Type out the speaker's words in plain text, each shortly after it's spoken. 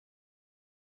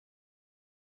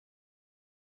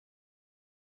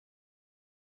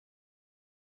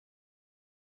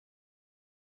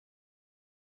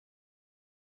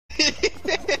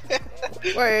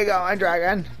Where are you going,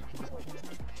 dragon?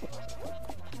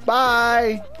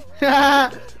 Bye.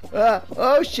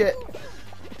 Oh shit.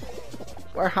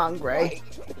 We're hungry.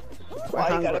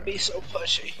 Why you gotta be so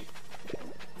pushy?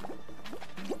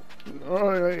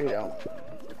 Oh, no, you don't.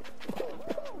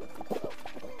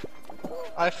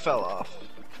 I fell off.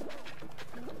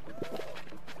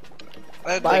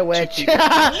 Bye, witch.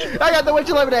 I got the witch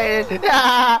eliminated.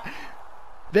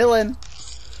 Villain.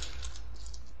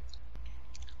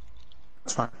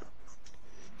 It's fine.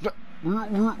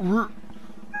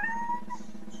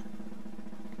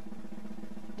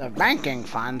 The banking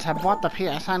funds have bought the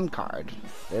PSN card.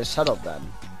 It is settled then.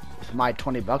 With my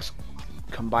 $20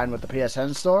 combined with the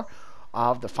PSN store,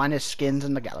 I'll have the finest skins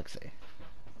in the galaxy.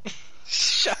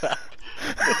 Shut up.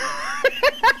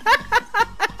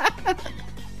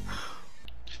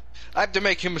 I have to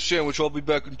make him a sandwich. I'll be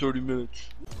back in 30 minutes.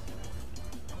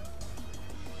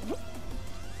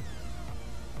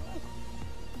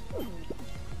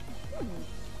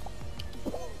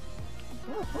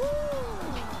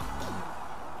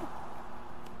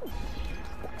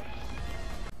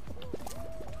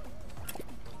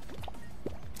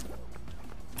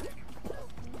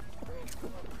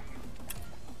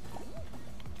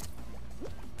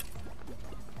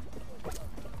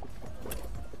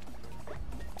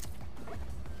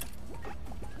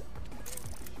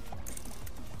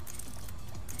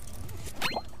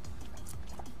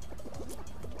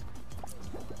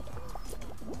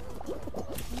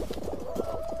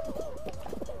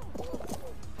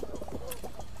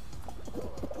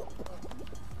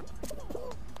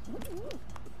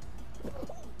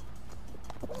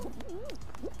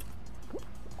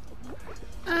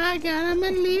 I got him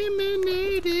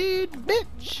eliminated,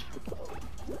 bitch.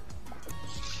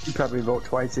 You'd probably vote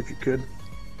twice if you could.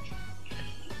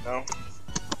 No.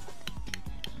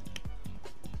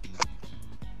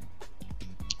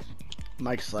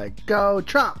 Mike's like, go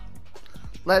Trump.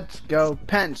 Let's go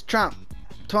Pence Trump.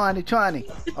 2020.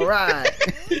 Alright.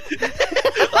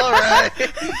 Alright.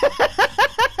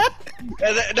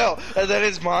 And then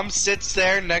his mom sits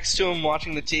there next to him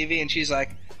watching the TV and she's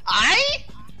like,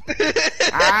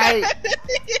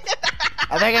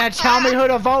 Are they gonna tell me who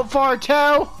to vote for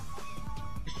too?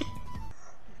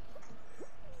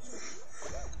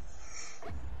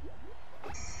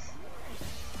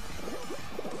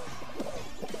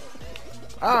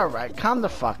 Alright, calm the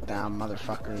fuck down,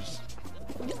 motherfuckers.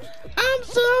 I'm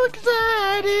so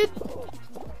excited!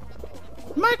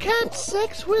 Mike had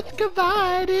sex with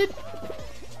Divided.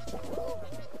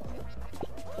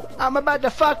 I'm about to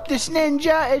fuck this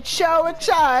ninja, it's so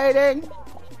exciting!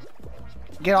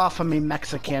 Get off of me,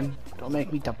 Mexican. Don't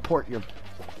make me deport your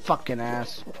fucking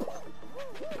ass.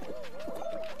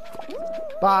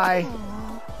 Bye.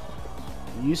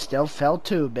 You still fell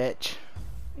too, bitch.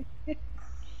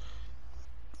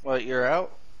 What, you're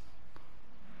out?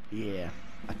 Yeah,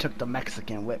 I took the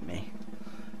Mexican with me.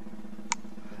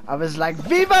 I was like,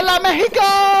 Viva la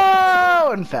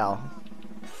Mexico! And fell.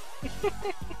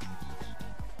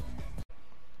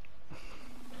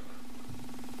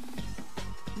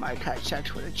 Mike had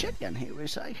sex with a chicken. He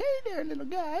was like, hey there, little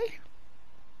guy.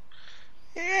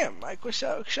 Yeah, Mike was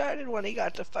so excited when he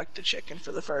got to fuck the chicken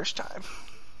for the first time.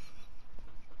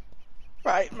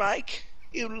 Right, Mike?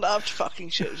 You loved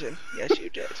fucking Susan. Yes, you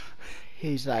did.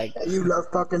 He's like, You love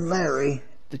fucking Larry.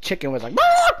 the chicken was like,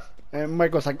 "Wah!" And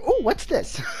Mike was like, oh, what's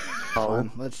this? Oh.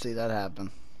 Fun. Let's see that happen.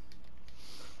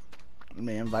 Let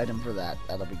me invite him for that.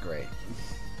 That'll be great.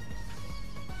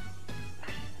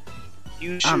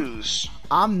 You choose.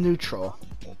 I'm neutral.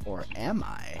 Or am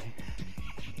I?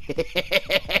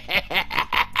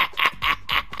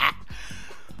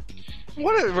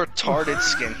 What a retarded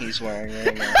skin he's wearing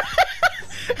right now.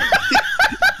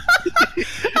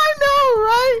 I know,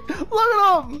 right? Look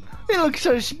at him. He looks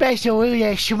so special with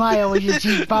that smile with your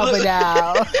teeth popping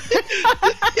out.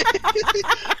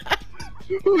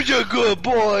 Who's a good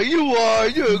boy? You are.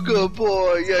 You're a good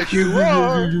boy. Yes, you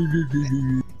are.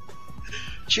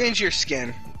 Change your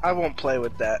skin. I won't play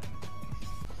with that.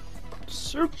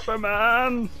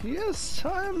 Superman. Yes,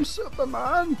 I'm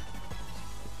Superman.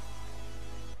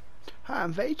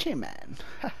 I'm Vici Man.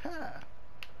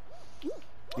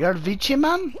 You're Vici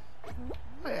Man?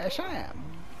 Oh, yes, I am.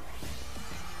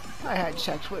 I had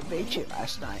sex with Vici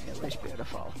last night. It was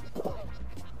beautiful.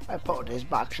 I pulled his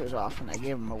boxers off and I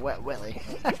gave him a wet willy.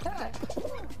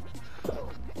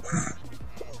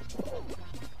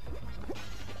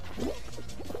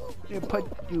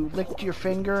 You licked your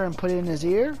finger and put it in his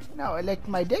ear? No, I licked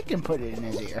my dick and put it in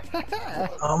his ear.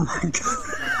 Oh my god.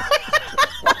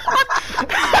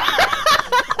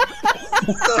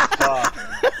 What the fuck?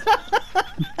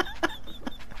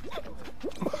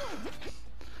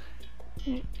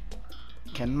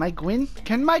 Mike win?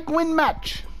 Can Mike win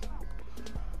match?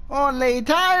 Only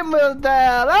time will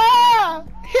tell. Ah!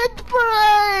 Hit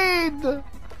parade!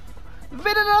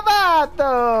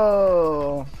 Vidanovato!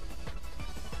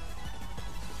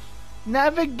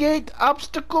 Navigate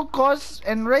obstacle course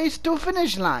and race to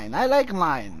finish line. I like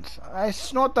lines. I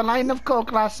snort a line of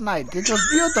coke last night. It was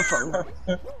beautiful.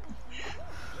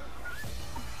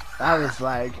 I was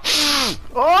like,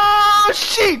 oh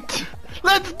shit!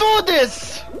 Let's do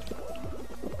this!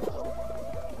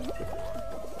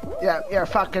 Yeah, you're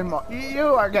fucking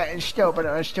you are getting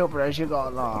stupider and stupider as you go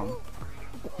along.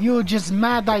 You just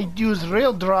mad I use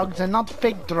real drugs and not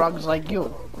fake drugs like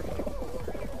you.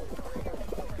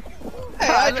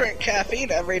 Hey, I drink caffeine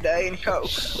every day and coke.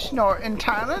 Snorting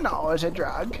Tylenol is a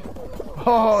drug.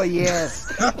 Oh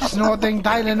yes, snorting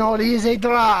Tylenol is a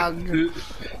drug.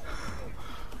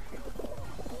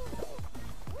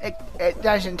 It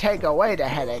doesn't take away the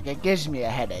headache, it gives me a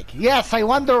headache. Yes, I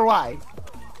wonder why.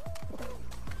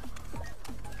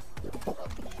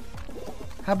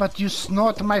 How about you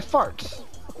snort my farts?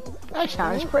 That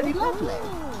sounds pretty lovely.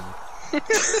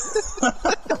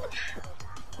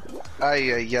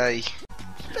 Ay, ay, ay.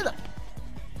 Spit up.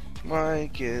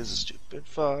 Mike is a stupid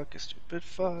fuck, a stupid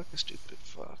fuck, a stupid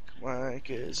fuck. Mike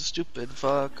is a stupid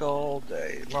fuck all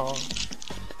day long.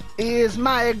 Is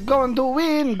Mike going to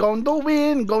win? Going to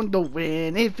win? Going to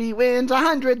win if he wins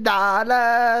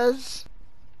 $100?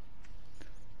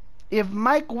 If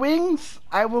Mike wins,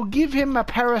 I will give him a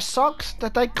pair of socks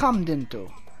that I cummed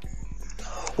into.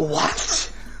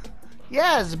 What?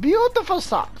 Yes, beautiful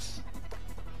socks.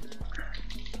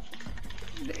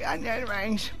 The onion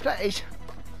rings, please.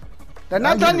 They're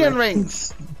not onion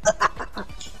rings.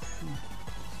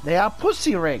 They are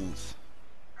pussy rings.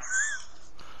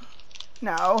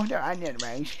 No, they're onion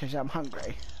rings because I'm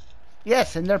hungry.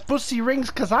 Yes, and they're pussy rings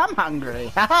because I'm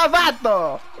hungry. Haha,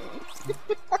 vato!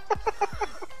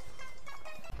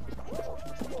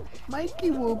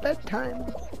 Mikey Woo,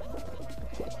 bedtime.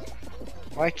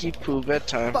 Mikey Pooh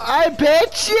bedtime. I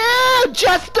bet you,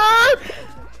 Chester!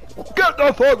 Get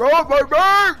the fuck off my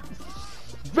back!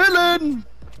 Villain!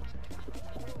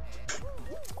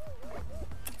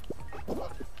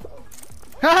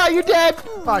 Haha, you dead!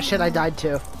 Oh shit, I died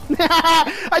too.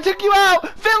 I took you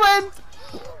out! Villain!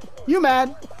 You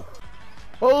mad?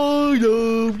 I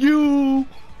love you!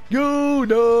 You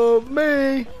love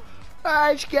me!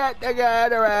 Let's get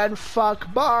together and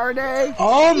fuck Barney!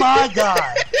 Oh my god!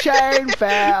 Shane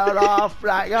fell off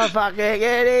like a fucking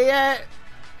idiot!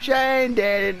 Shane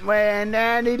didn't win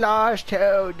and he lost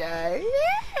today.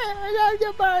 Yeah, I love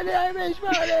you, Barney. I miss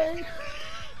Barney.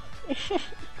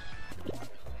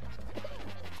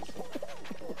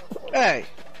 Hey!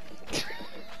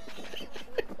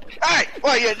 Hey!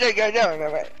 What you think you're doing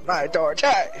to my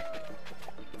daughter?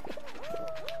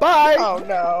 Bye! Oh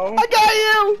no! I got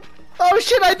you! Oh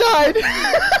shit, I died!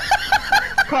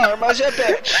 Karma's a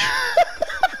bitch!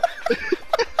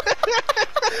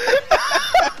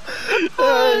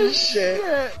 Oh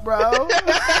shit, bro.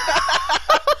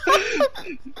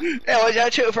 It was a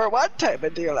 2-for-1 type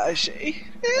of deal, I see.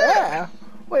 Yeah.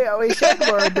 We always said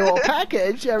we're a dual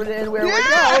package, everywhere we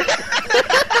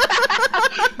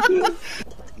go.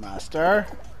 Master.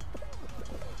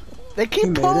 They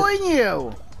keep pulling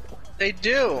you. They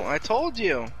do. I told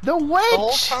you. The witch. The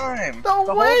whole time. The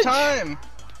whole witch. time.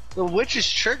 The witch is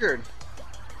triggered.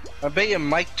 I bet you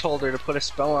Mike told her to put a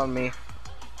spell on me.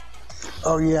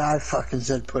 Oh yeah, I fucking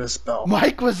said put a spell.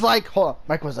 Mike was like, hold on.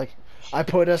 Mike was like, I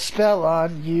put a spell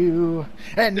on you,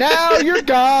 and now you're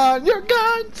gone. You're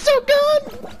gone. So gone.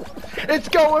 It's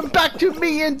going back to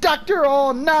me and Doctor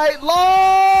all night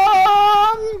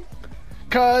long.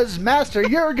 'Cause Master,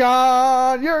 you're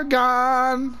gone. You're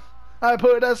gone. I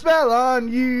put a spell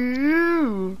on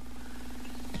you.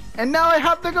 And now I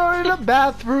have to go to the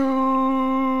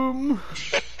bathroom.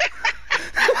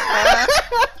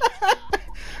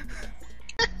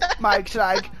 Mike's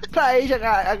like, please,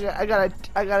 I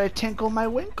gotta tinkle my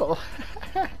winkle.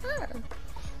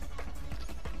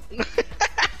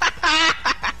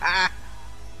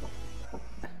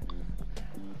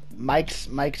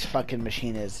 Mike's fucking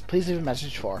machine is, please leave a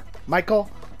message for Michael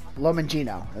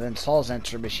Lomangino, and then Saul's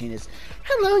answer machine is,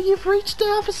 hello, you've reached the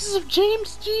offices of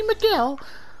James G. McGill.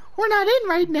 We're not in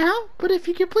right now, but if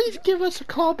you could please give us a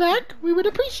call back, we would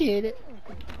appreciate it.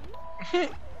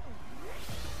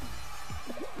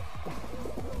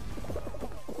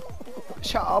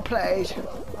 Shaw, please.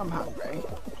 I'm hungry.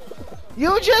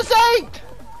 You just ate!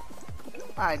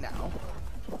 I know.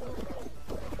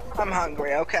 I'm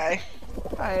hungry, okay?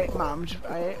 I ate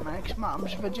Mike's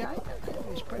mom's vagina. It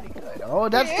was pretty good. Oh,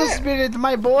 that's the spirit,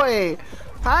 my boy.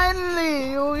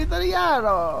 Finally, you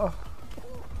italiano.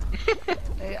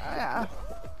 Yeah.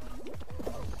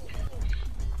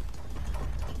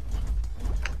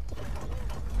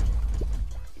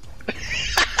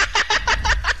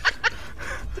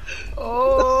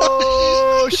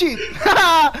 Oh shit!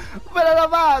 Me l'ho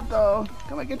fatto!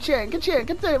 Come che c'è? Che c'è?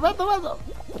 Che c'è? Vado!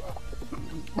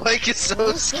 Mike is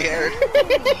so scared.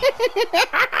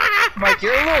 Mike,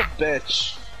 you're a little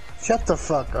bitch. Shut the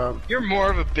fuck up. You're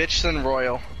more of a bitch than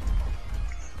Royal.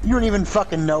 You don't even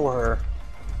fucking know her.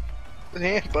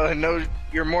 Yeah, but I know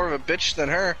you're more of a bitch than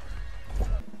her.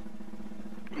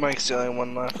 Mike's the only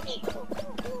one left.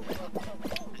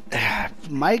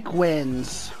 Mike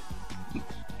wins.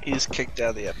 He's kicked out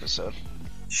of the episode.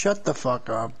 Shut the fuck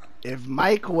up. If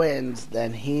Mike wins,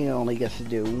 then he only gets to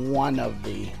do one of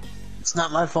the... It's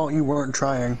not my fault you weren't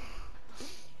trying.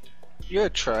 You're a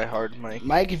try hard, Mike.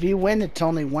 Mike, if you win, it's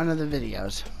only one of the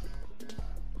videos.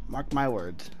 Mark my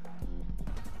words.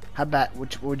 How about,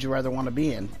 which would you rather want to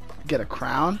be in? Get a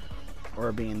crown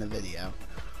or be in the video?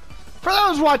 For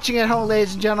those watching at home,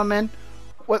 ladies and gentlemen,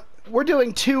 we're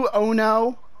doing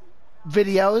 2-0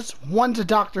 videos. One's a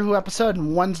Doctor Who episode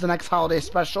and one's the next holiday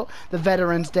special, the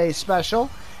Veterans Day special,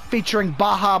 featuring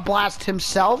BajaBlast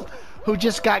himself, who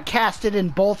just got casted in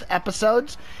both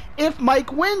episodes. If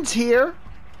Mike wins here,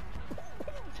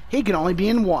 he can only be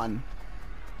in one.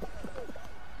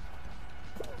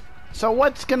 So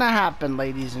what's gonna happen,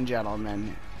 ladies and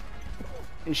gentlemen?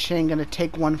 Is Shane gonna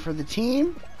take one for the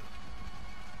team?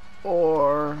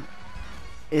 Or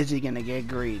is he gonna get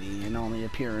greedy and only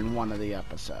appear in one of the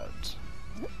episodes?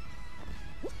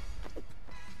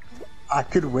 I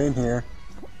could win here.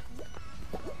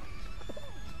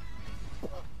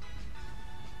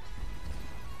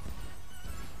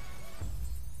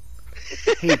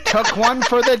 He took one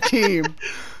for the team.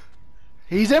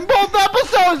 He's in both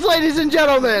episodes, ladies and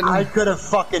gentlemen. I could have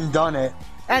fucking done it.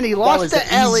 And he lost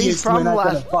to Ellie from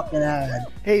last.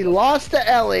 He lost to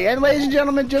Ellie. And ladies and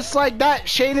gentlemen, just like that,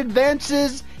 Shane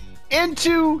advances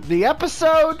into the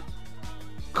episode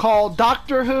called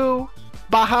Doctor Who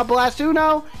BajaBlast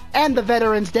II and the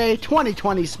Veterans Day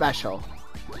 2020 special.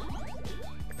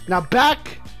 Now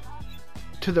back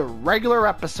to the regular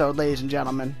episode, ladies and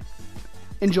gentlemen.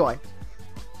 Enjoy.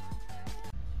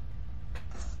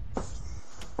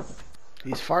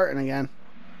 He's farting again.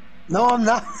 No, I'm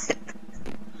not.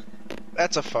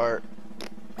 That's a fart.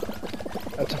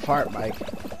 That's a fart, Mike.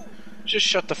 Just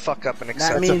shut the fuck up and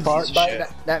accept That means, shit.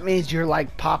 that means you're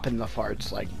like popping the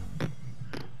farts, like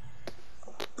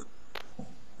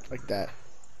that.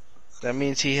 That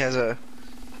means he has a.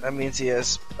 That means he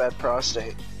has bad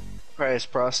prostate. Probably has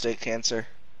prostate cancer.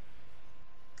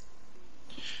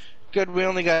 Good, we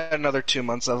only got another 2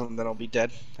 months of him, then I'll be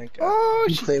dead. Thank God. Oh,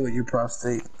 You play with your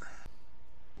prostate.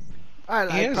 I He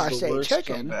like has the prostate worst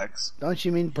chicken. comebacks. Don't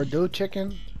you mean Purdue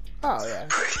chicken? Oh yeah.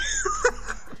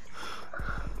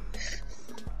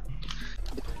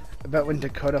 I bet when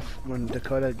Dakota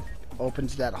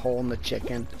opens that hole in the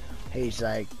chicken, he's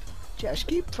like, just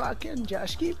keep fucking,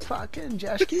 just keep fucking,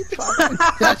 just keep fucking,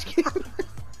 just keep.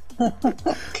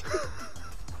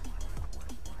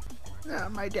 No,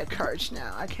 my dick hurts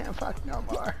now. I can't fuck no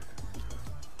more.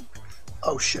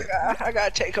 Oh shit. I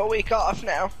gotta take a week off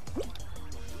now.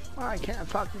 I can't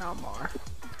fuck no more.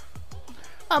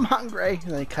 I'm hungry.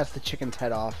 And then he cuts the chicken's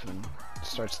head off and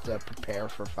starts to prepare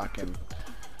for fucking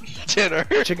Dinner.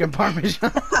 chicken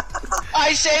parmesan.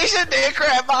 I seasoned it,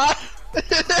 Grandma.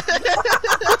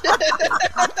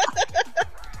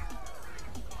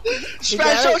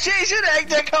 Special seasoning,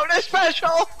 Dakota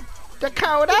special.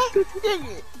 Dakota,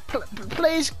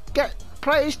 please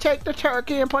take the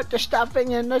turkey and put the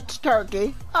stuffing in the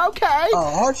turkey. Okay.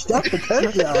 Oh, I'll stuff the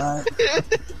turkey, alright.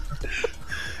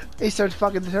 He starts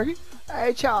fucking the turkey.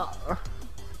 Hey, y'all.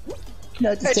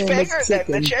 It's bigger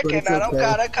than the chicken. I don't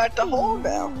gotta cut the hole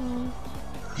now.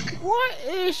 What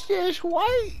is this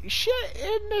white shit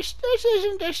in this? This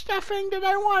isn't the stuffing that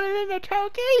I wanted in the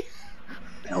turkey.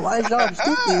 Why is it all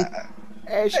sticky?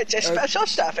 It's a special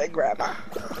stuffing, Grandma.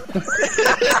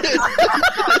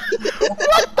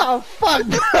 What the fuck,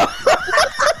 bro?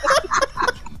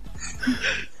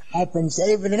 I've been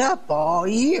saving it up all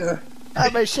year.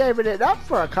 I've been saving it up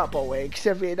for a couple weeks,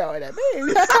 if you know what I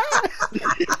mean.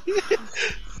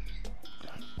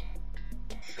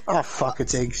 Oh fuck,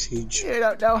 it's Egg Siege. You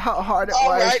don't know how hard it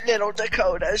was. Alright, little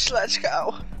Dakotas, let's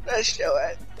go. Let's do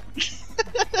it.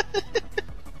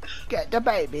 Get the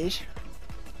babies.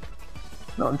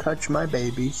 Don't touch my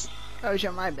babies. Those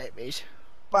are my babies.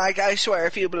 Mike, I swear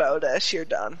if you blow this, you're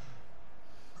done.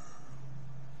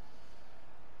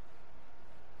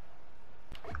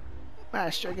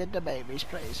 Master, get the babies,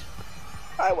 please.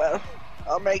 I will.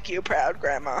 I'll make you proud,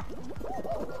 Grandma.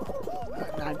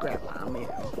 Not grandma, me.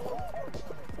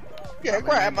 Your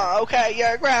grandma, okay,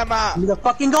 your grandma. Give me the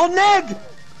fucking golden egg!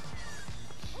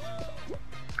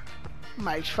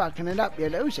 Mike's fucking it up, you're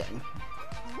losing.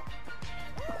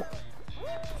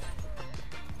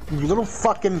 You little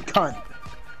fucking cunt.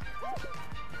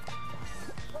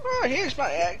 Oh, here's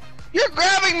my egg. You're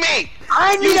grabbing me!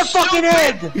 I need a fucking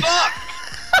egg! Fuck!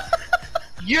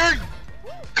 You're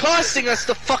costing us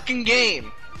the fucking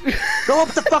game. Go up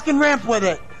the fucking ramp with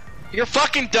it. You're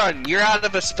fucking done. You're out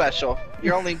of a special.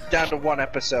 You're only down to 1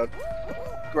 episode.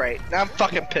 Great. Now I'm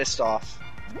fucking pissed off.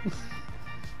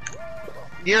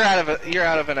 You're out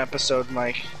of an episode,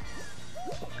 Mike.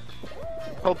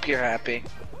 Hope you're happy.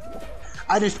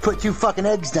 I just put 2 fucking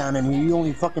eggs down and you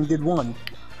only fucking did 1.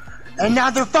 And now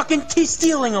they're fucking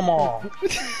stealing them all.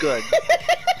 Good.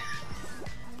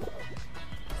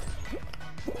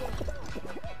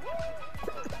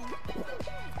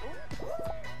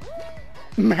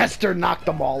 Master knocked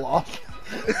them all off.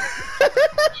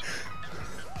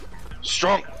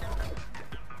 Strong.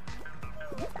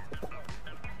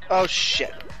 Oh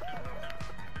shit.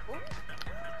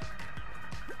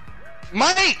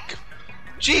 Mike!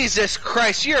 Jesus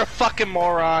Christ, you're a fucking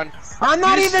moron. I'm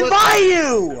not even by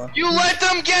you! You let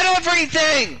them get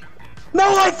everything!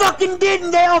 No, I fucking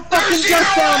didn't! They all fucking There's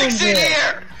jumped zero down in eggs in here!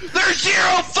 here! There's 0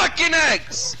 fucking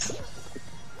eggs!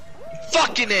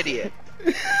 Fucking idiot.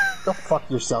 Go fuck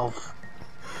yourself.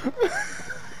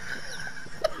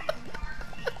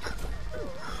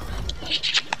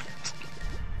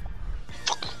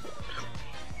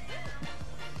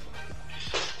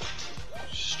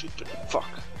 Stupid fuck.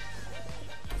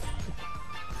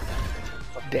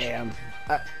 Damn.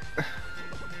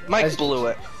 Mike blew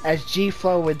it. As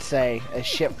G-Flow would say, as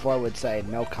Shipflow would say,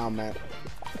 no comment.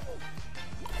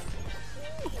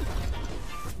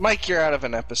 Mike, you're out of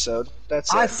an episode.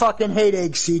 That's it. I fucking hate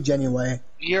Egg Siege anyway.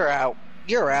 You're out.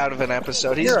 You're out of an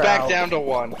episode. He's You're back out. down to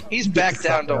 1. He's Get back the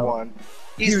down fuck to out. 1.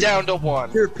 He's down to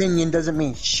 1. Your opinion doesn't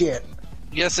mean shit.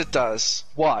 Yes, it does.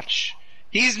 Watch.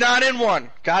 He's not in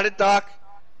 1. Got it, Doc?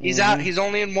 He's out. He's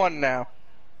only in 1 now.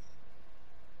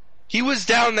 He was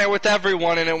down there with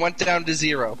everyone, and it went down to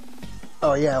 0.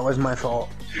 Oh yeah, it was my fault.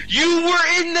 You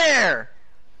were in there!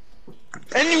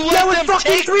 And you let That was them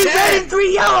fucking take 3 red 10! and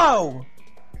 3 yellow!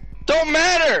 Don't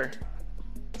matter!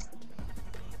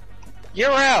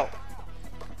 You're out.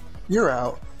 You're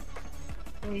out.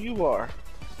 Oh, you are.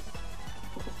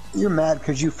 You're mad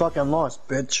because you fucking lost,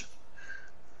 bitch.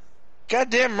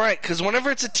 Goddamn right, because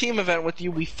whenever it's a team event with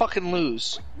you, we fucking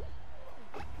lose.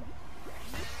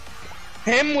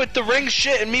 Him with the ring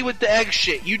shit and me with the egg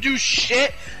shit. You do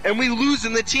shit and we lose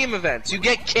in the team events. You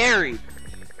get carried.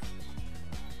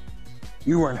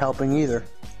 You weren't helping either.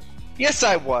 Yes,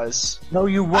 I was. No,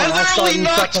 you weren't. I saw literally you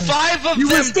knocked fucking... 5 of You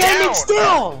them were standing down.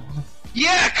 still!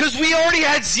 Yeah, because we already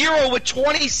had 0 with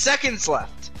 20 seconds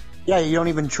left. Yeah, you don't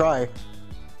even try.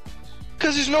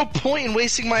 Because there's no point in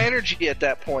wasting my energy at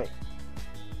that point.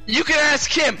 You can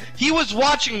ask him. He was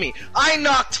watching me. I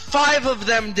knocked 5 of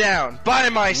them down by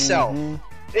myself.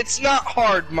 It's not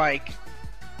hard, Mike.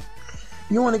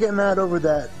 You want to get mad over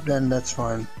that, then that's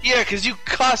fine. Yeah, because you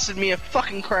costed me a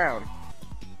fucking crown.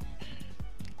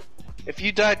 If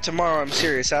you died tomorrow, I'm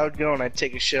serious. I would go and I'd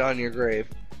take a shit on your grave.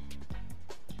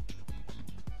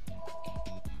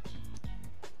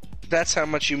 That's how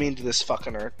much you mean to this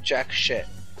fucking earth. Jack shit.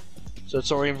 So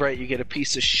it's only right you get a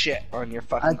piece of shit on your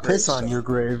fucking I'd piss on gravestone. your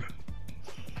grave.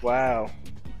 Wow.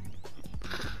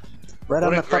 Right What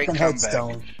on a the great fucking comeback.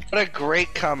 headstone. What a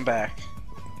great comeback.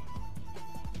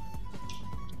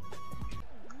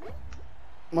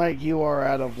 Mike, you are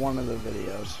out of one of the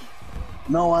videos.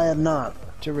 No, I am not.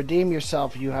 To redeem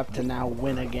yourself, you have to now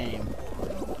win a game.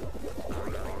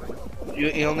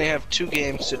 You only have 2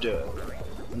 games to do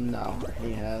it. No,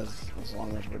 he has, as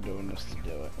long as we're doing this to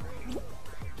do it.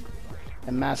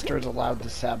 And Master is allowed to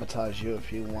sabotage you if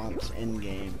he wants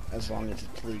in-game, as long as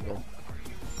it's legal.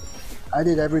 I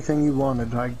did everything you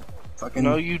wanted. I fucking...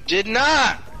 No, you did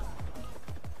not!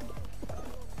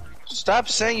 Stop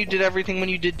saying you did everything when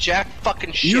you did jack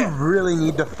fucking shit. You really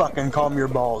need to fucking calm your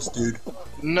balls, dude.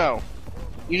 No.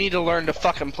 You need to learn to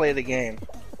fucking play the game.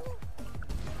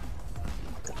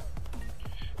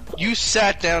 You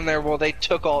sat down there while they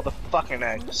took all the fucking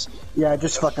eggs. Yeah,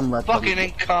 just fucking let Fucking them.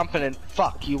 incompetent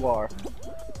fuck you are.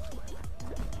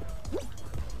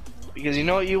 Because you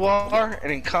know what you are?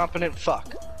 An incompetent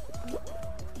fuck.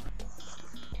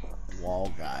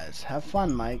 Wall guys. Have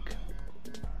fun, Mike.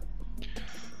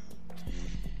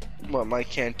 What, Mike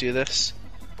can't do this?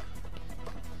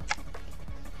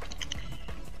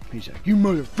 He's like, you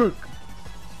motherfucker.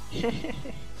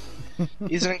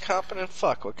 He's an incompetent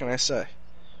fuck, what can I say?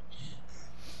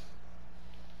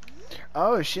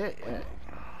 Oh shit. Yeah.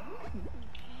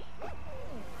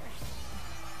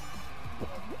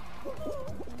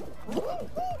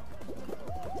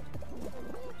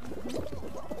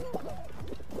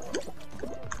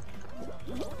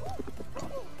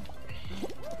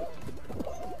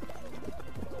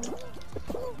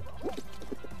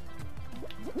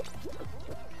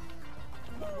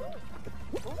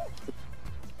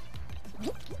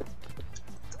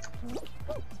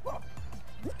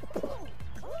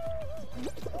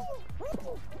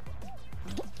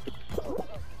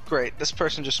 Great, this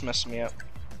person just messed me up.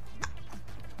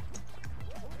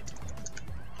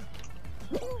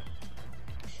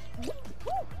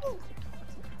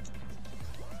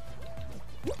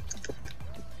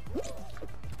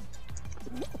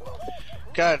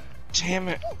 God damn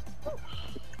it.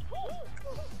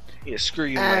 Yeah, screw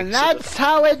you, Mike. And that's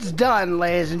how it's done,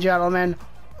 ladies and gentlemen.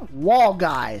 Wall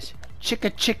guys.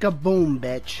 Chicka chicka boom,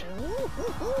 bitch.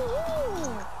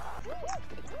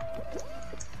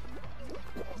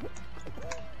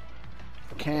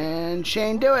 Can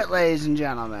Shane do it, ladies and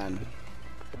gentlemen?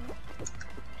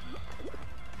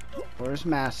 Where's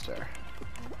Master?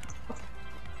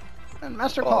 And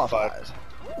Master qualifies.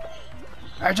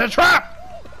 It's a trap!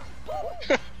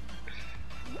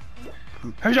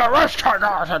 He's a risk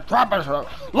taker. It's a trap. Is a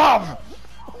love.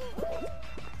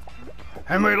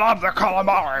 And we love the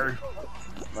calamari.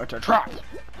 It's a trap.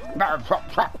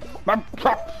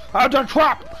 Trap. It's a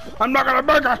trap. I'm not gonna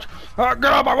make it. Get out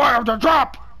of my way. It's a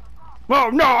trap. Oh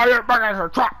no, I didn't make it. It's a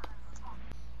trap.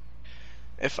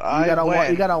 If I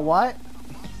win, you got a what?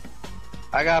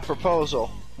 I got a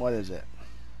proposal. What is it?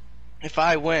 If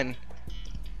I win,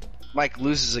 Mike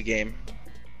loses a game.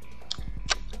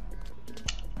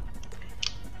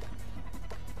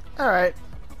 Alright.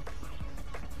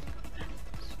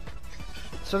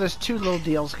 So there's two little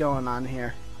deals going on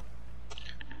here.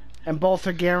 And both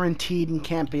are guaranteed and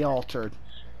can't be altered.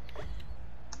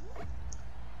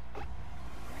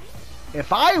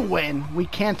 If I win, we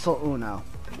cancel Uno.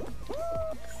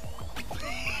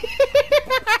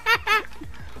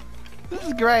 This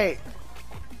is great.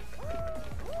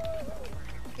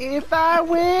 If I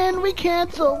win, we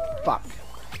cancel. Fuck.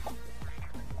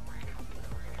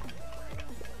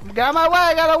 Get out of my way,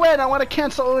 I gotta win. I want to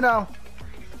cancel Uno.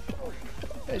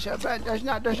 This event does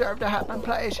not deserve to happen,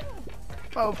 please.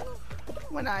 Move.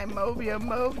 When I move, you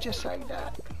move just like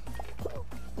that.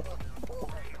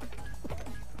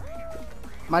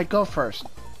 Mike, go first.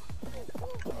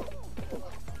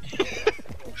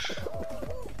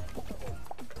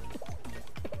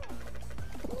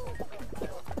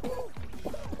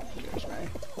 Excuse me.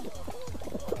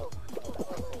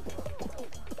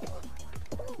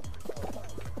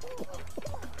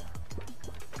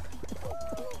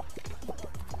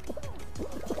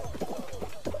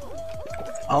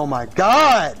 Oh my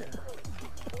god!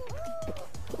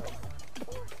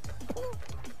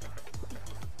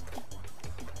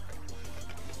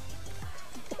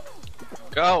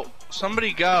 Go.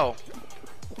 Somebody go.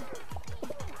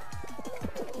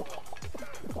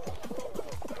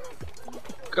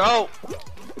 Go.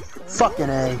 Fucking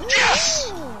A.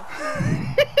 Yes!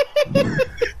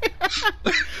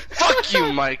 Fuck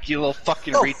you, Mike, you little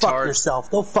fucking Go retard. fuck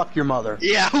yourself. Go fuck your mother.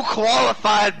 Yeah, who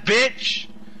qualified, bitch?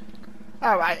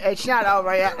 Alright, it's not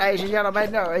over yet, ladies and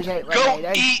gentlemen. No, it ain't Go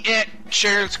related. eat at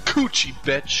Sharon's coochie,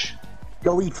 bitch.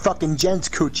 Go eat fucking Jen's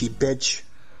coochie, bitch.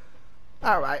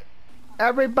 Alright.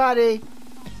 Everybody,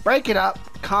 break it up.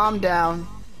 Calm down.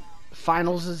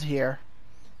 Finals is here.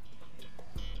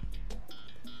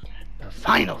 The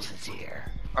finals is here.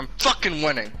 I'm fucking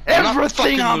winning. I'm not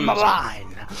Everything fucking on the losing. line.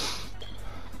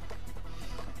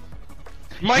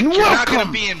 Mike, And you're not welcome,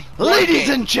 gonna be in ladies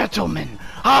game. and gentlemen.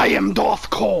 I am Darth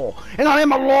Cole, and I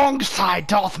am alongside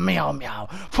Darth Meow Meow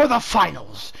for the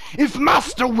finals. If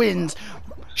Master wins,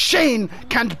 Shane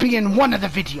can't be in one of the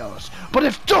videos. But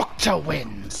if Doctor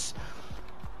wins,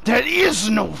 there is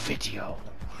no video.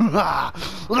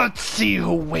 Let's see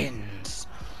who wins.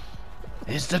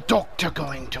 Is the Doctor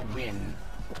going to win?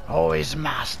 Or is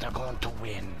Master going to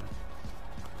win?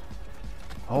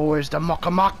 Or is the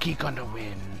Mokamaki going to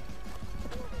win?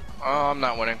 Oh, I'm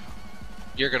not winning.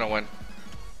 You're gonna win.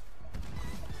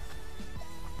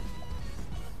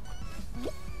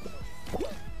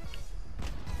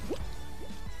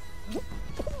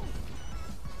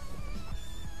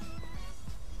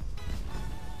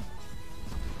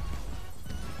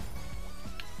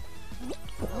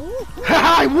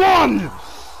 I won!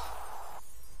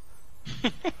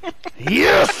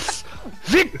 Yes!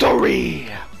 Victory!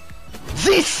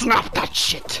 Z snap that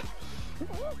shit!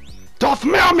 Darth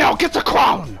Meow Meow gets a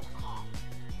crown!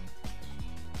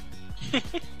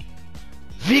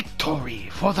 Victory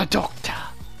for the Doctor.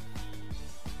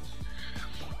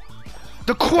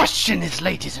 The question is,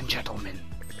 ladies and gentlemen,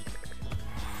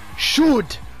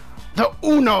 should the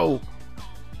the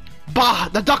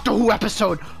Doctor Who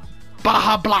episode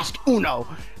BajaBlast Uno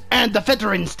and the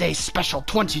Veterans Day Special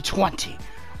 2020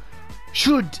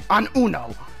 should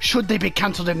they be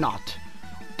cancelled or not?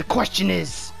 The question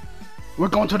is, we're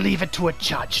going to leave it to a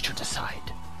judge to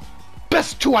decide.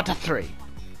 Best 2 out of 3.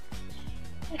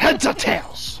 Heads or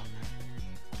tails?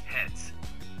 Heads.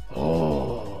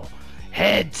 Oh,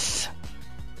 heads.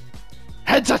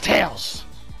 Heads or tails?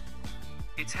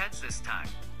 It's heads this time.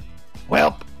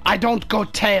 Well, I don't go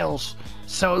tails,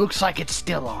 so it looks like it's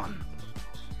still on.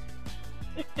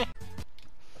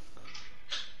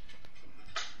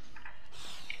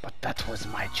 But that was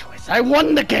my choice. I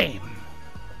won the game!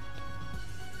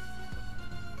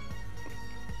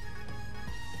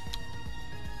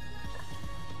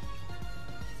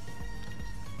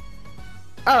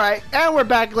 Alright, and we're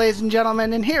back, ladies and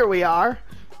gentlemen, and here we are.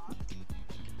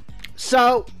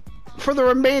 So, for the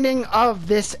remaining of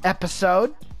this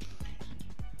episode,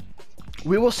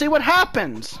 we will see what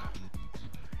happens.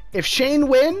 If Shane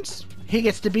wins, he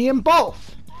gets to be in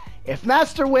both. If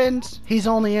Master wins, he's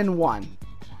only in one.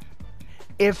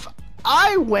 If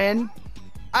I win,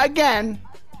 again,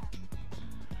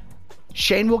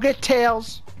 Shane will get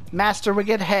tails, Master will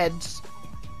get heads.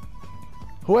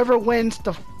 Whoever wins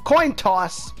the coin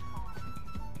toss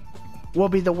will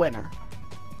be the winner.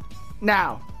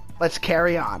 Now, let's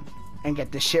carry on and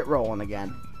get this shit rolling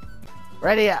again.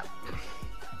 Ready up.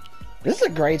 This is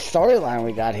a great storyline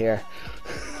we got here.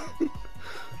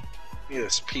 You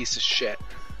this piece of shit,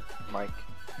 Mike.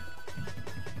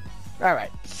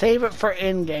 Alright, save it for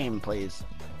in-game, please.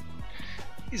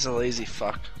 He's a lazy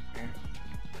fuck. I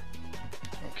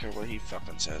don't care what he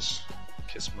fucking says.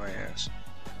 Kiss my ass.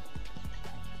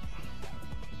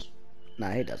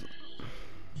 Nah, he doesn't.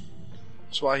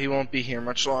 That's why he won't be here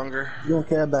much longer. You don't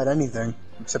care about anything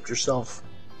except yourself.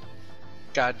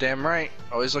 Goddamn right.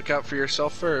 Always look out for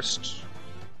yourself first.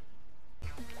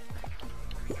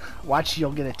 Watch,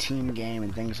 you'll get a team game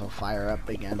and things will fire up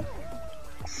again.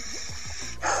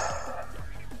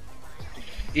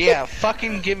 Yeah,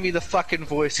 fucking give me the fucking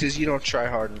voice because you don't try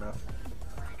hard enough.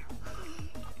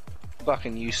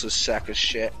 Fucking useless sack of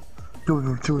shit. You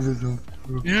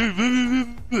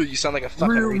sound like a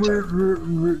fucking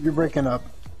retard. You're breaking up.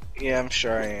 Yeah, I'm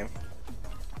sure I am.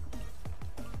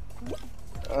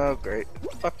 Oh, great.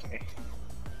 Fuck me.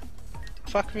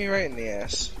 Fuck me right in the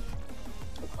ass.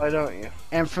 Why don't you?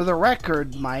 And for the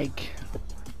record, Mike,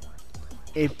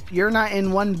 if you're not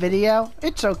in one video,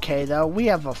 it's okay though. We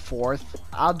have a fourth.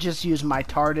 I'll just use my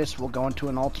TARDIS. We'll go into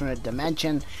an alternate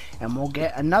dimension, and we'll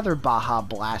get another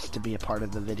BajaBlast to be a part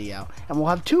of the video. And we'll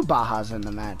have 2 Bajas in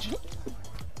the match.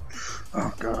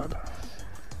 Oh, God.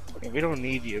 Yeah, we don't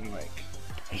need you, Mike.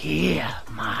 Yeah,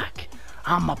 Mike.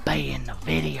 I'ma be in the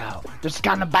video. There's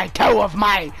gonna be 2 of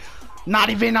me. Not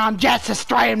even on just a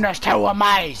stream, there's 2 of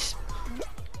me.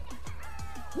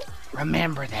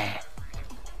 Remember that.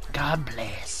 God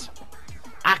bless.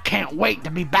 I can't wait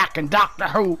to be back in Doctor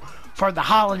Who for the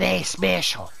holiday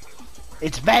special.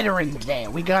 It's Veterans Day.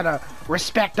 We gotta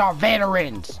respect our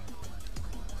veterans.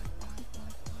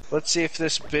 Let's see if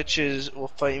this bitch will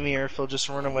fight me or if he'll just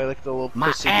run away like the little My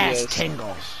pussy he ass is.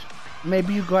 tingles.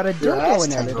 Maybe you got a Your dildo ass in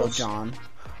there, little tingles. John.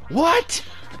 What?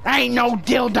 Ain't no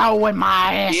dildo in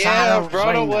my ass. I Yeah, don't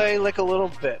run say away like a little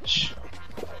bitch.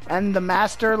 And the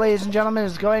Master, ladies and gentlemen,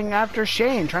 is going after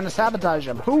Shane, trying to sabotage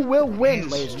him. Who will win,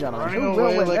 He's ladies and gentlemen? running Who will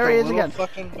away win? like There a he is little again.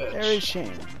 fucking bitch. There is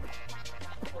Shane.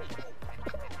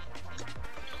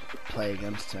 Play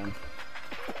against him.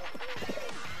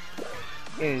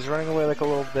 Yeah, he's running away like a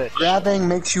little bitch. Grabbing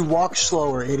makes you walk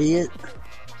slower, idiot.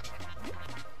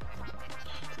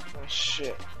 Oh,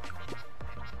 shit.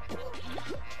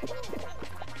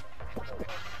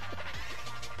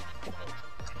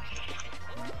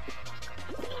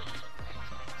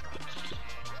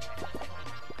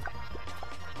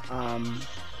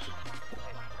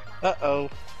 Uh-oh.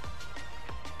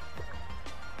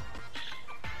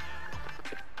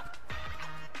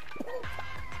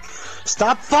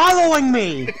 Stop following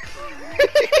me!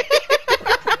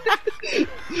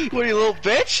 What are you, little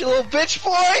bitch? You little bitch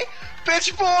boy?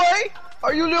 Bitch boy?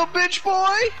 Are you a little bitch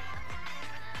boy?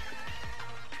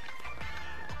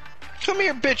 Come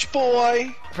here, bitch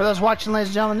boy. For those watching, ladies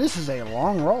and gentlemen, this is a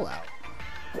long rollout.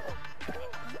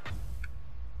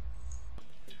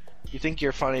 You think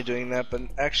you're funny doing that, but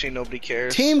actually nobody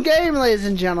cares. Team game, ladies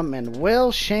and gentlemen.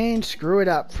 Will Shane screw it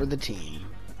up for the team?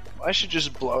 I should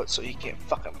just blow it so he can't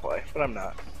fucking play, but I'm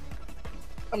not.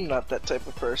 I'm not that type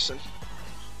of person.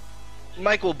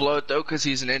 Mike will blow it though, because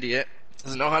he's an idiot.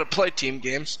 Doesn't know how to play team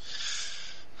games.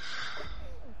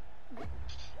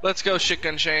 Let's go,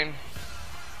 Shotgun Shane.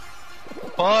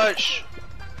 Push!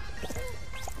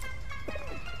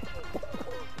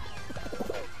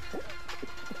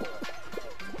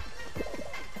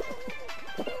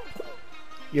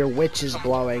 Your witch is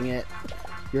blowing it.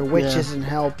 Your witch Yeah. isn't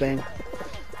helping.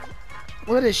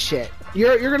 Look at this shit.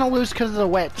 You're gonna lose because of the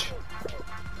witch.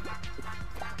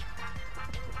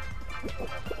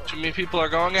 Too many people are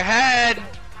going ahead!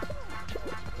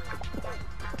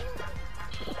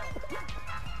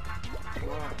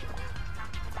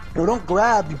 No, don't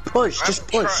grab, you push, just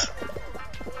push.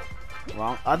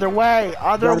 Wrong. Other way.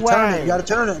 Other You gotta turn it, way. you gotta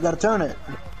turn it, you gotta turn it.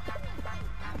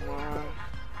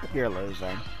 You're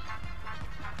losing.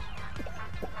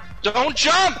 Don't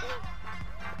jump!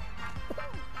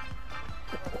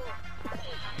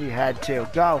 He had to.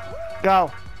 Go.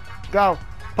 Go. Go.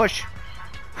 Push.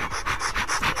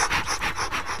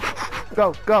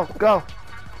 Go. Go. Go.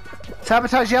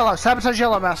 Sabotage yellow. Sabotage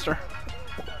yellow, master.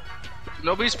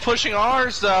 Nobody's pushing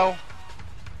ours though.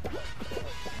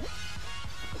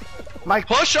 Mike.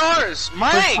 Push ours!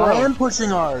 Mike! I am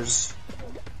pushing ours.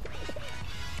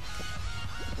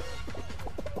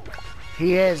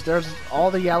 He is. There's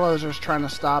all the yellows are trying to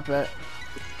stop it.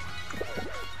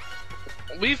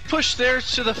 We've pushed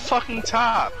theirs to the fucking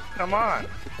top. Come on.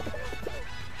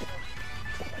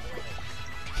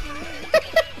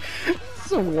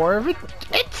 It's a war of it.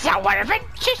 It's a war of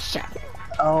attrition.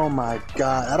 Oh my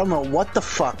god, I don't know what the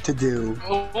fuck to do.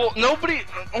 Well, nobody,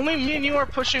 only me and you are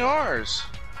pushing ours.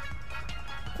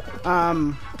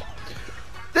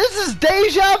 This is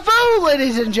deja vu,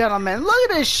 ladies and gentlemen.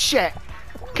 Look at this shit.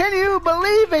 Can you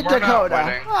believe it, We're not Dakota?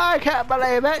 winning. I can't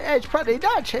believe it. It's pretty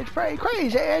nuts. It's pretty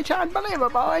crazy. It's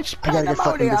unbelievable. It's I gotta get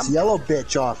fucking pandemonium. this yellow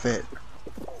bitch off it.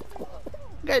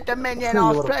 Get the minion Come here,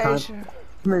 off, you little please. cunt.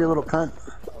 Come here, you little cunt.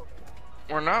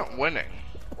 We're not winning.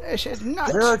 This is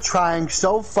nuts. They're trying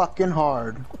so fucking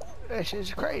hard. This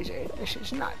is crazy. This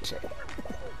is nuts.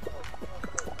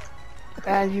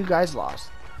 And you guys lost.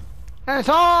 And it's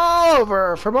all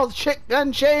over for both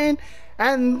Shotgun Shane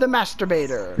and the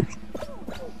Masturbator.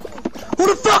 Who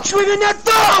the fuck's ringing that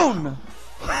phone?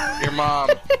 Your mom.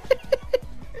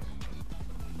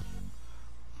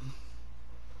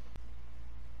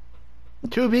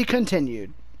 To be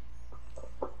continued.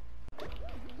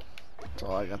 That's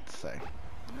all I got to say.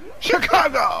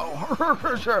 Chicago!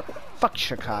 Fuck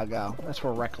Chicago. That's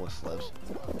where Reckless lives.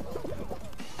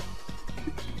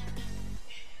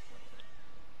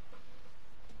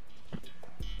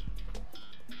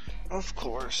 Of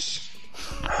course.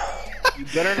 You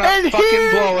better not And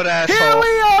fucking blow it, asshole. Here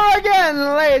we are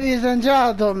again, ladies and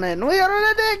gentlemen. We are in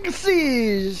the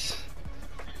Dixies.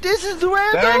 This is where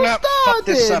it Better all not started. fuck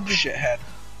this up, shithead.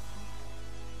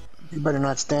 You better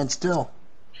not stand still.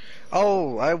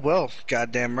 Oh, I will.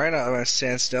 Goddamn right, I'm gonna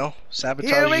stand still. Sabotage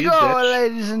Here we you, go, bitch.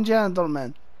 ladies and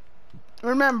gentlemen.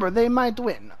 Remember, they might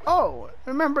win. Oh,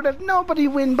 remember that nobody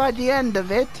win by the end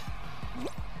of it.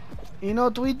 You know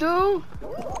what we do?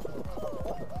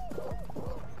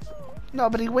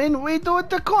 Nobody win, we do it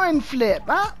the coin flip,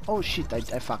 huh? Oh shit, I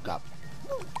fuck up.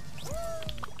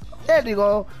 There you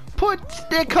go. Put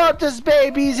the Curtis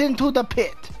babies into the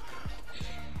pit.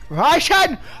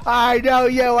 Russian, I know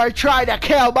you were trying to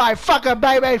kill my fucking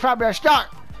baby from the start.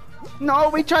 No,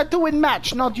 we tried to win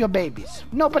match, not your babies.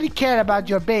 Nobody cared about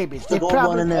your babies. They Go probably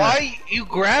run in there. Why are you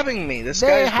grabbing me? This they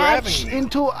guy's grabbing hatched me.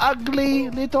 into ugly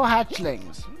little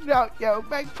hatchlings. Yo,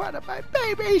 make fun of my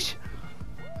babies.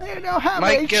 You know how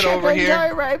Mike, many get chickens over here. I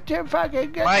raped to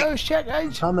fucking get Mike. those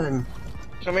chickens? Coming.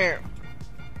 Come here.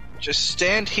 Just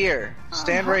stand here.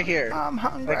 Stand right here. I'm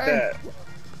hungry. Like that.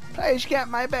 Please get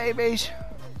my babies.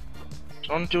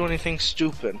 Don't do anything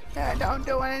stupid. Yeah, don't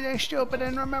do anything stupid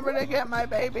and remember to get my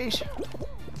babies.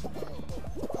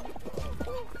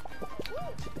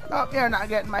 Oh, you're not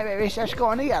getting my babies. That's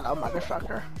going to yellow,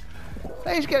 motherfucker.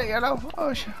 Please get a yellow.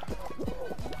 Oh, shit.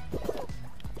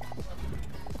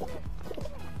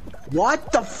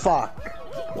 What the fuck?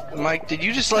 Mike, did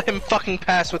you just let him fucking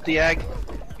pass with the egg?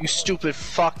 You stupid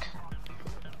fuck.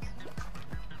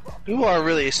 You are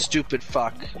really a stupid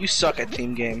fuck. You suck at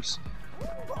team games.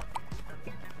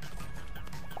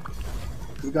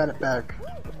 You got it back.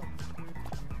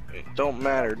 It don't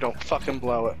matter. Don't fucking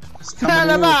blow it. It's coming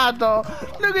in.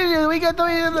 Nalabato. Look at you. We got the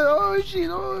yellow. Oh, shit.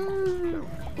 Oh.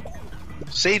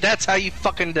 See, that's how you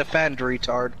fucking defend,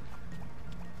 retard.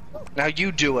 Now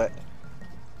you do it.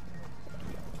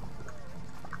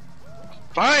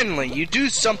 Finally, you do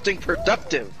something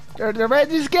productive. The red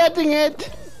is getting it.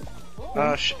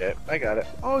 Oh shit, I got it.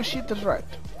 Oh shit, that's right.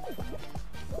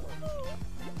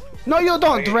 No, you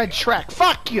don't, Okay. Red Shrek.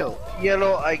 Fuck you.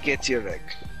 Yellow, I get you, Rick.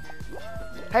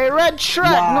 Hey, Red Shrek,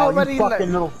 Wow, nobody you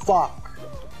fucking little fuck.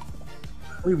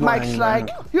 Rewind, Mike's like,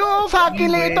 you fucking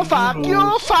little fuck,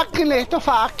 you fucking little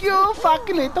fuck, you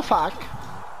fucking little fuck.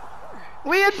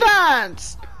 We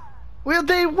advance. Will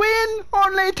they win?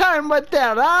 Only time will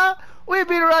tell, huh? We'll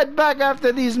be right back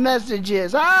after these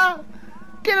messages, huh?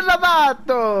 Get a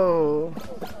lavato.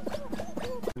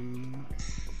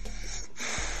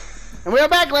 And we're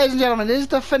back, ladies and gentlemen. This is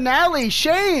the finale.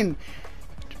 Shane,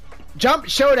 Jump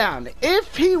Showdown.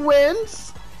 If he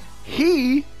wins,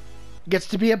 he gets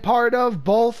to be a part of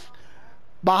both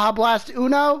BajaBlast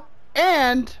Uno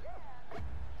and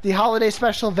the Holiday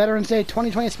Special, Veterans Day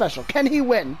 2020 Special. Can he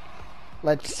win?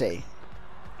 Let's see.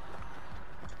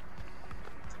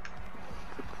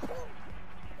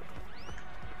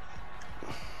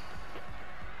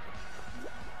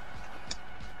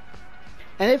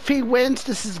 And if he wins,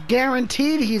 this is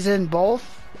guaranteed he's in both.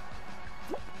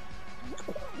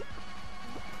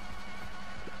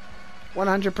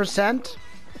 100%.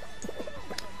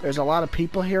 There's a lot of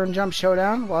people here in Jump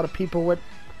Showdown. A lot of people with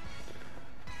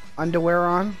underwear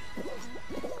on.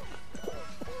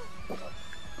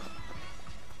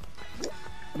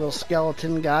 Little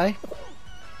skeleton guy.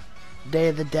 Day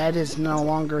of the Dead is no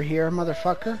longer here,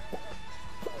 motherfucker.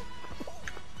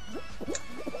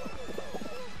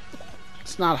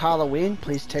 It's not Halloween.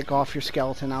 Please take off your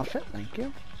skeleton outfit. Thank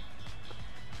you.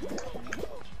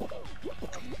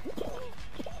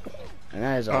 And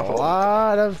there's a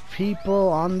lot of people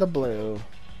on the blue.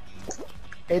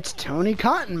 It's Tony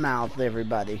Cottonmouth,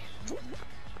 everybody.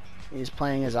 He's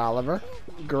playing as Oliver.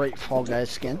 Great Fall Guys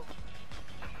skin.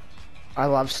 I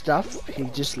love stuff. He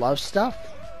just loves stuff.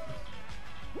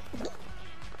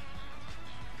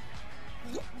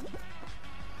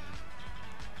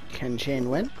 Can Shane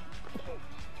win?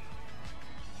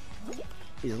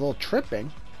 He's a little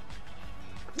tripping.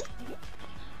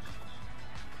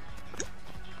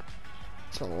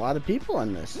 There's a lot of people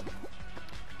in this.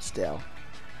 Still.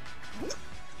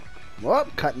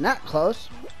 Whoop, cutting that close.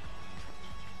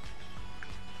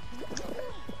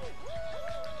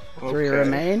 Three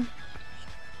remain.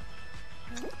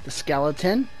 The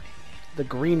skeleton. The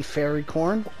green fairy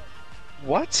corn.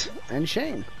 What? And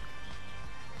Shane.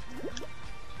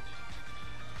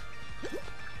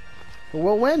 Who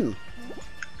will win?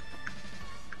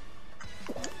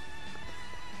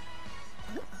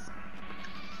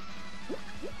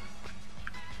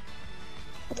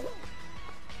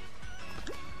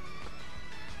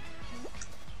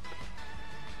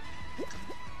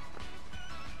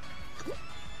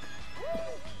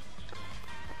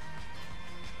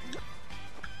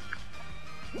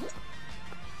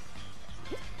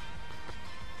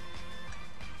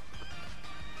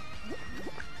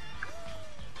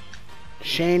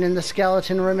 Shane and the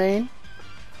skeleton remain.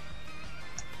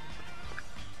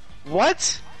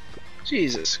 What?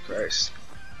 Jesus Christ.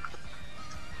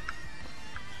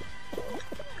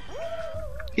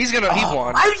 He's gonna, he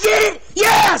won. I did it!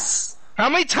 Yes! How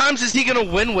many times is he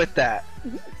gonna win with that?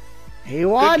 He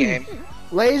won. Good game.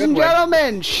 Ladies Good and win.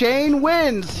 gentlemen, Shane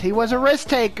wins. He was a risk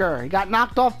taker. He got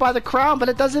knocked off by the crown, but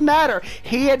it doesn't matter.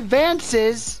 He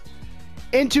advances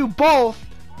into both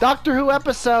Doctor Who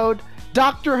episode,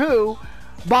 Doctor Who,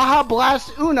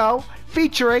 BajaBlast Uno,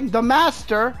 featuring the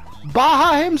Master,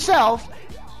 Baja himself,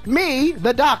 me,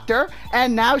 the Doctor,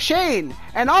 and now Shane.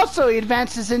 And also he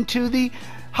advances into the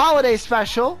Holiday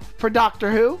Special for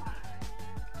Doctor Who,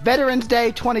 Veterans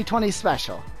Day 2020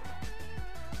 Special.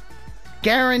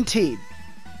 Guaranteed.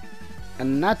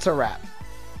 And that's a wrap.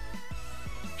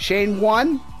 Shane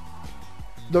won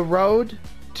the road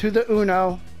to the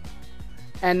Uno,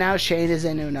 and now Shane is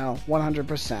in Uno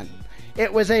 100%.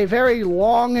 It was a very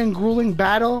long and grueling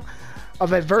battle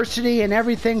of adversity and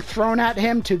everything thrown at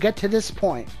him to get to this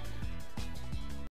point.